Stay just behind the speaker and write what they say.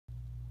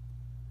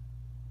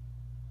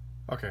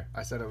Okay,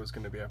 I said I was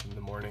going to be up in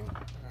the morning.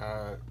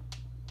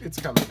 It's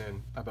coming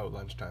in about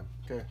lunchtime.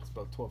 Okay, it's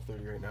about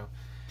 12:30 right now.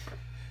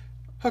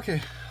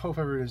 Okay, hope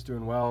everyone's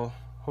doing well.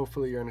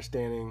 Hopefully you're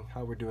understanding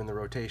how we're doing the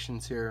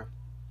rotations here.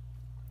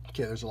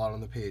 Okay, there's a lot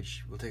on the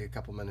page. We'll take a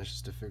couple minutes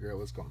just to figure out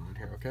what's going on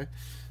here, okay?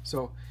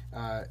 So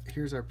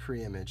here's our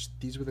pre-image.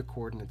 These were the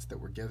coordinates that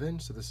were given.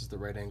 So this is the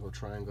right angle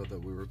triangle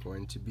that we were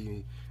going to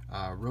be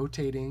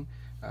rotating,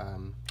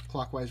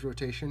 clockwise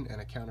rotation and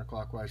a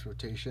counterclockwise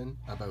rotation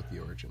about the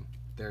origin.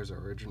 There's our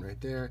origin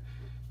right there,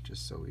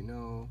 just so we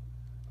know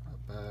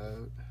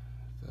about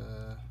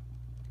the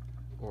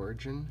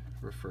origin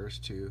refers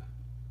to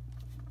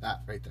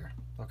that right there,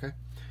 okay?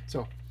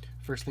 So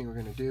first thing we're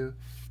going to do,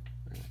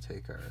 we're going to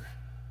take our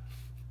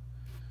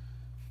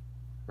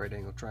right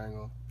angle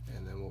triangle,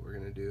 and then what we're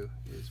going to do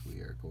is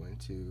we are going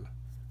to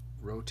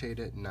rotate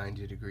it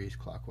 90 degrees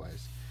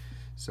clockwise.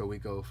 So we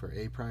go for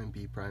A prime,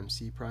 B prime,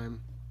 C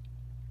prime.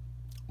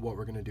 What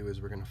we're going to do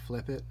is we're going to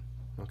flip it,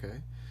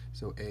 okay?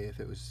 So A, if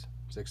it was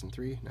 6 and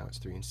 3, now it's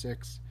 3 and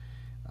 6,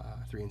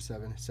 3 and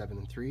 7, 7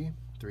 and 3,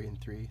 3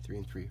 and 3, 3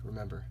 and 3.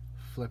 Remember,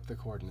 flip the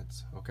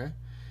coordinates, okay?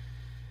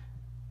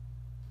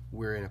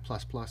 We're in a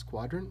plus plus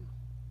quadrant,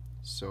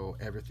 so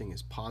everything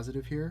is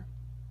positive here,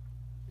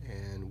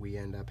 and we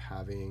end up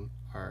having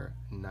our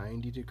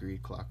 90-degree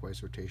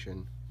clockwise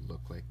rotation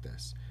look like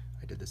this.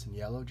 I did this in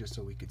yellow just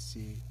so we could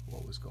see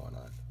what was going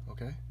on,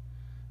 okay?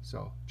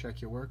 So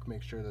check your work,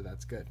 make sure that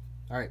that's good.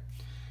 All right,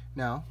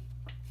 now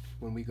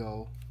when we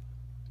go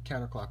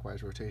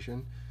counterclockwise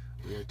rotation,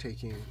 we are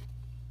taking,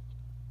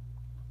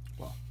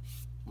 well,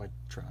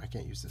 I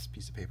can't use this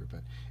piece of paper,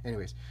 but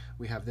anyways,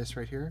 we have this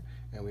right here,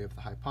 and we have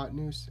the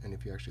hypotenuse, and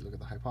if you actually look at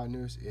the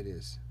hypotenuse, it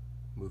is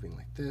moving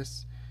like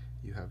this.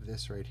 You have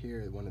this right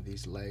here, one of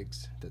these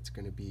legs that's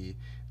going to be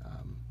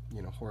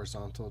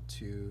horizontal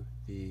to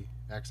the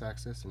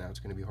x-axis, and now it's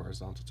going to be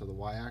horizontal to the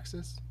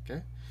y-axis,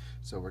 okay?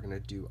 So we're going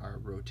to do our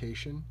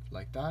rotation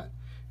like that,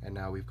 and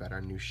now we've got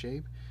our new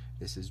shape.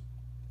 This is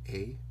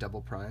A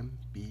double prime,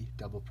 B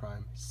double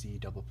prime, C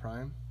double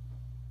prime.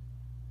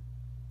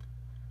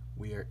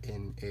 We are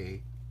in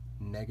a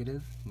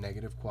negative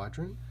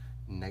quadrant,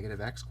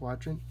 negative x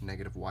quadrant,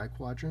 negative y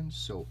quadrant,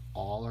 so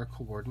all our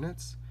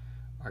coordinates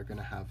are going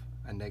to have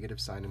a negative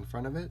sign in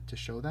front of it to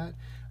show that.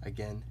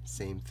 Again,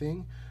 same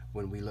thing.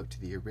 When we look to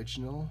the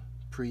original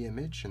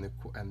pre-image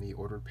and the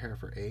ordered pair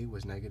for A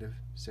was negative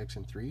 6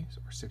 and 3,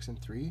 or 6 and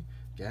 3,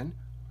 again,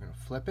 we're going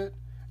to flip it,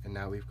 and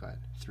now we've got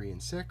 3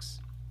 and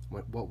 6.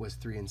 What was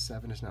 3 and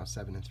 7 is now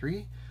 7 and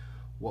 3.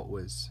 What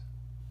was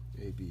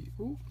AB,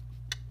 ooh,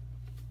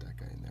 put that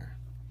guy in there.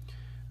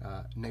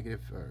 Negative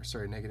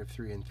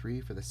 3 and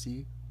 3 for the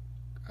C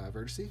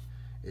vertice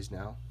is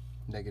now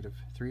negative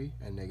 3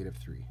 and negative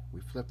 3.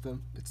 We flip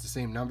them. It's the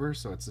same number,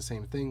 so it's the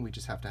same thing. We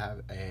just have to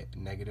have a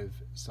negative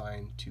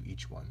sign to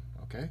each one,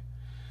 okay?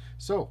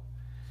 So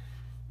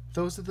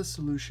those are the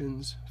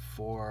solutions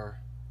for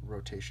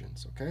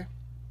rotations, okay?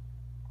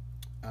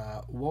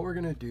 What we're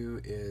going to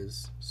do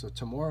is, so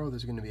tomorrow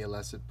there's going to be a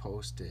lesson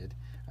posted,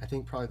 I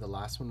think probably the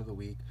last one of the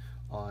week,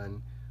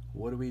 on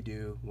what do we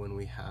do when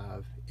we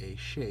have a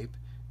shape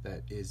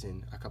that is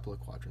in a couple of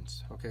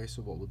quadrants, okay?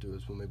 So what we'll do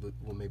is we'll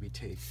maybe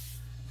take,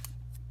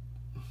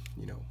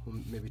 we'll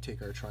maybe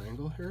take our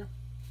triangle here,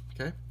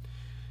 okay?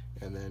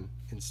 And then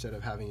instead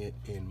of having it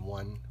in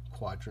one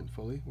quadrant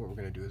fully, what we're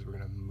going to do is we're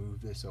going to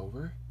move this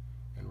over,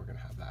 and we're going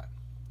to have that,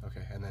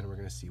 okay? And then we're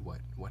going to see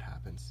what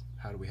happens.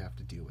 How do we have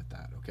to deal with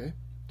that, okay?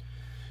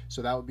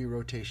 So that would be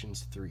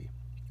rotations 3.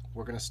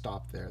 We're going to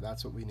stop there.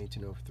 That's what we need to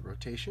know for the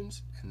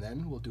rotations, and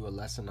then we'll do a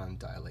lesson on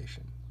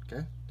dilation,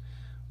 okay?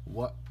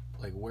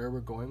 Where we're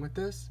going with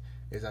this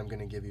is I'm going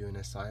to give you an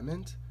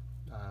assignment.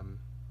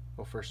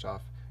 Well, first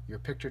off, your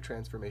picture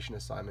transformation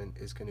assignment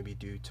is going to be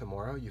due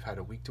tomorrow. You've had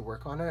a week to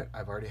work on it.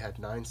 I've already had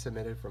 9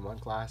 submitted from one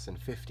class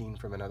and 15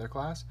 from another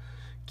class.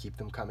 Keep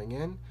them coming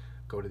in.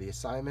 Go to the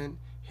assignment,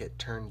 hit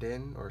turned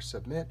in or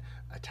submit,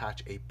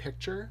 attach a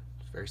picture.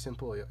 It's very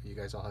simple. You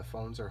guys all have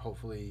phones, or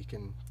hopefully you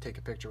can take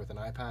a picture with an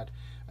iPad,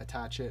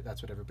 attach it.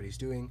 That's what everybody's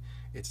doing.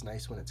 It's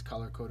nice when it's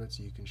color coded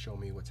so you can show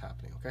me what's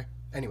happening, okay?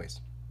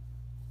 Anyways,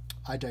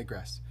 I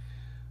digress.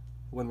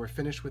 When we're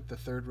finished with the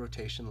third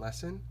rotation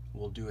lesson,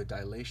 we'll do a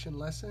dilation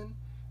lesson,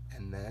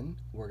 and then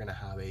we're going to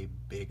have a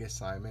big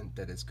assignment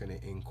that is going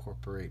to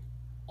incorporate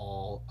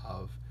all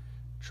of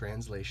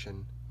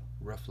translation,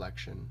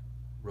 reflection,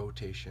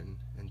 rotation,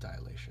 and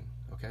dilation,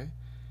 okay?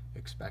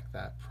 Expect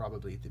that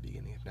probably at the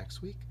beginning of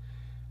next week.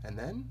 And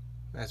then,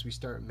 as we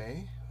start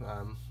May,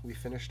 we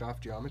finished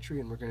off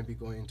geometry, and we're going to be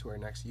going into our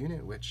next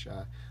unit, which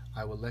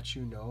I will let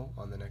you know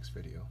on the next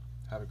video.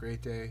 Have a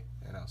great day,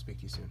 and I'll speak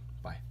to you soon.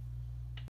 Bye.